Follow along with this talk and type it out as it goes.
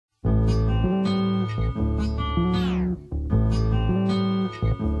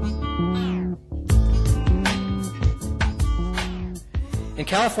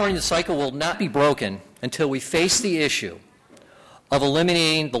California, the cycle will not be broken until we face the issue of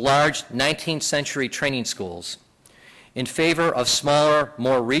eliminating the large 19th century training schools in favor of smaller,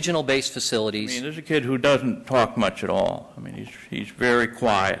 more regional-based facilities. I mean, there's a kid who doesn't talk much at all. I mean, he's very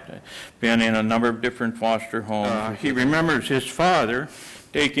quiet. Been in a number of different foster homes. He remembers his father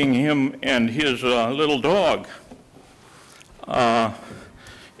taking him and his little dog,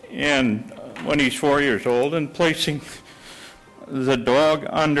 and when he's 4 years old, and placing the dog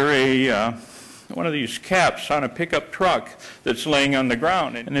under a one of these caps on a pickup truck that's laying on the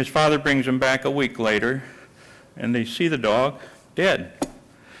ground. And his father brings him back a week later, and they see the dog dead.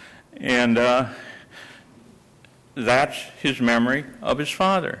 And that's his memory of his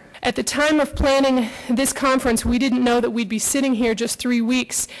father. At the time of planning this conference, we didn't know that we'd be sitting here just 3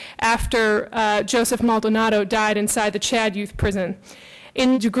 weeks after Joseph Maldonado died inside the Chad Youth Prison.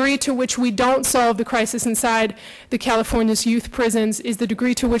 In the degree to which we don't solve the crisis inside the California's youth prisons is the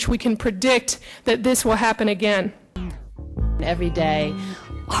degree to which we can predict that this will happen again. Every day,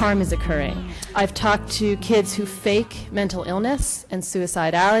 harm is occurring. I've talked to kids who fake mental illness and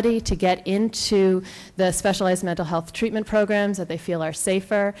suicidality to get into the specialized mental health treatment programs that they feel are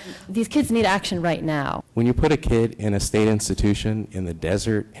safer. These kids need action right now. When you put a kid in a state institution in the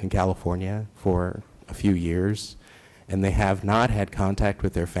desert in California for a few years, and they have not had contact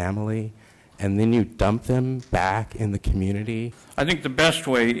with their family, and then you dump them back in the community. I think the best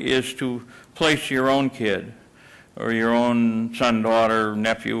way is to place your own kid or your own son, daughter,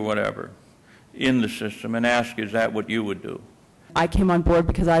 nephew, whatever, in the system and ask, is that what you would do? I came on board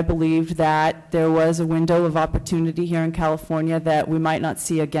because I believed that there was a window of opportunity here in California that we might not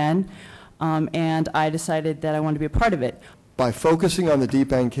see again, and I decided that I wanted to be a part of it. By focusing on the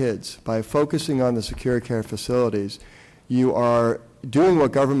deep end kids, by focusing on the secure care facilities, you are doing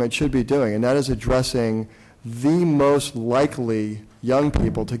what government should be doing, and that is addressing the most likely young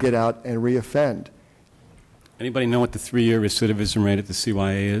people to get out and reoffend. Anybody know what the 3-year recidivism rate at the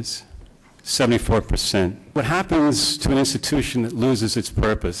CYA is? 74%. What happens to an institution that loses its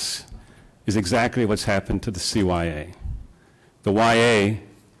purpose is exactly what's happened to the CYA. The YA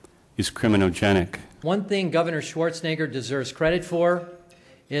is criminogenic. One thing Governor Schwarzenegger deserves credit for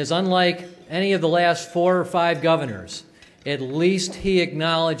is, unlike any of the last 4 or 5 governors, at least he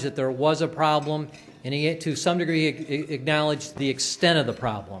acknowledged that there was a problem, and he, to some degree, acknowledged the extent of the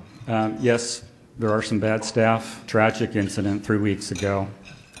problem. Yes, there are some bad staff. Tragic incident 3 weeks ago.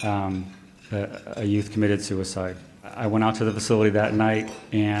 A youth committed suicide. I went out to the facility that night,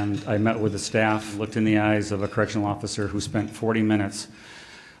 and I met with the staff, looked in the eyes of a correctional officer who spent 40 minutes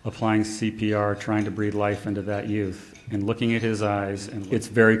applying CPR, trying to breathe life into that youth. And looking at his eyes, and it's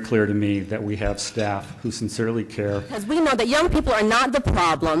very clear to me that we have staff who sincerely care. Because we know that young people are not the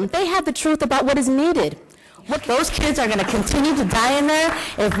problem. They have the truth about what is needed. Those kids are going to continue to die in there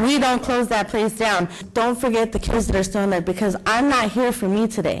if we don't close that place down. Don't forget the kids that are still in there, because I'm not here for me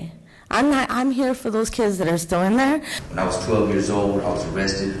today. I'm here for those kids that are still in there. When I was 12 years old, I was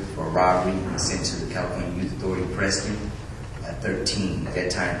arrested for robbery and sent to the California Youth Authority, Preston, at 13. At that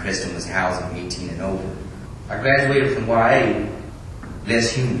time, Preston was housing 18 and over. I graduated from YA,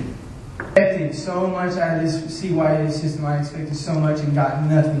 less human. I expected so much out of this CYA system. I expected so much and got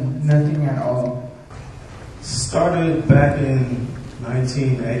nothing at all. Started back in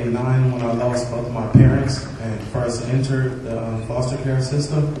 1989 when I lost both of my parents and first entered the foster care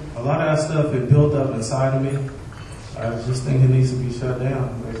system. A lot of that stuff had built up inside of me. I just think it needs to be shut down.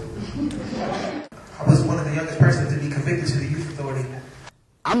 I was one of the youngest persons to be convicted to the Youth Authority.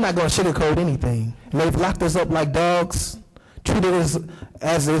 I'm not going to sugarcoat anything. They've locked us up like dogs, treated us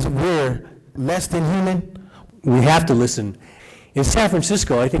as if we're less than human. We have to listen. In San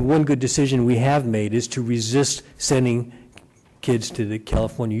Francisco, I think one good decision we have made is to resist sending kids to the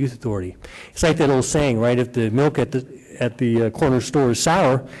California Youth Authority. It's like that old saying, right? If the milk at the corner store is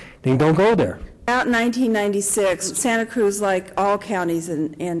sour, then don't go there. About 1996, Santa Cruz, like all counties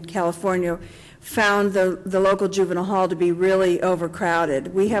in California, found the local juvenile hall to be really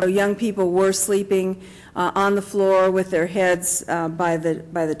overcrowded. We have young people were sleeping on the floor with their heads by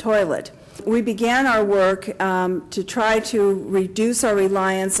the toilet. We began our work to try to reduce our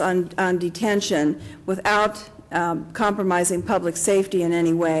reliance on detention without compromising public safety in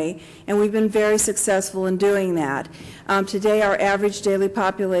any way, and we've been very successful in doing that. Today, our average daily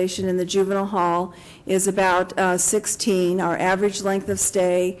population in the juvenile hall is about 16. Our average length of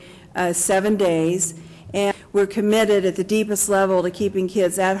stay 7 days, and we're committed at the deepest level to keeping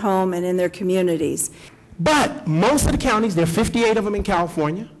kids at home and in their communities. But most of the counties, there are 58 of them in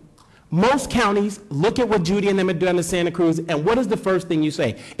California, most counties look at what Judy and them have done in Santa Cruz, and what is the first thing you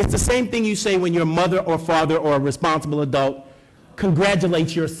say? It's the same thing you say when your mother or father or a responsible adult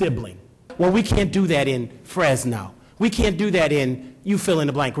congratulate your sibling. Well, we can't do that in Fresno. We can't do that in, you fill in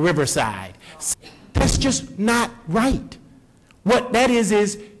the blank, Riverside. That's just not right. What that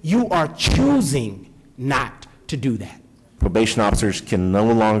is you are choosing not to do that. Probation officers can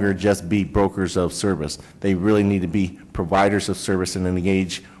no longer just be brokers of service. They really need to be providers of service and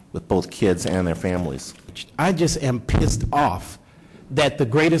engage with both kids and their families. I just am pissed off that the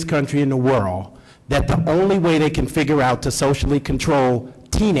greatest country in the world, that the only way they can figure out to socially control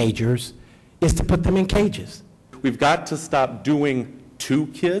teenagers is to put them in cages. We've got to stop doing to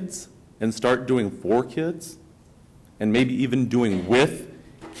kids and start doing for kids, and maybe even doing with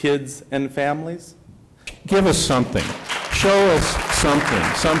kids and families. Give us something. Show us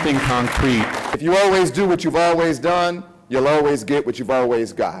something concrete. If you always do what you've always done, you'll always get what you've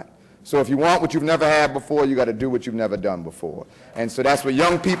always got. So if you want what you've never had before, you got to do what you've never done before. And so that's what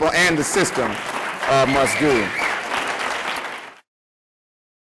young people and the system must do.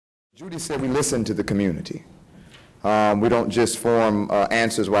 Judy said we listen to the community. We don't just form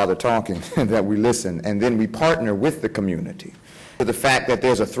answers while they're talking, that we listen, and then we partner with the community. The fact that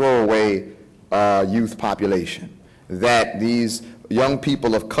there's a throwaway youth population, that these young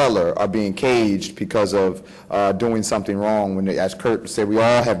people of color are being caged because of doing something wrong, when they, as Kurt said, we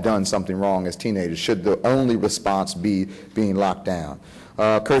all have done something wrong as teenagers. Should the only response be being locked down?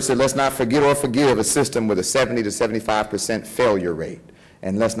 Kurt said, let's not forget or forgive a system with a 70 to 75% failure rate,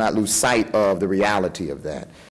 and let's not lose sight of the reality of that.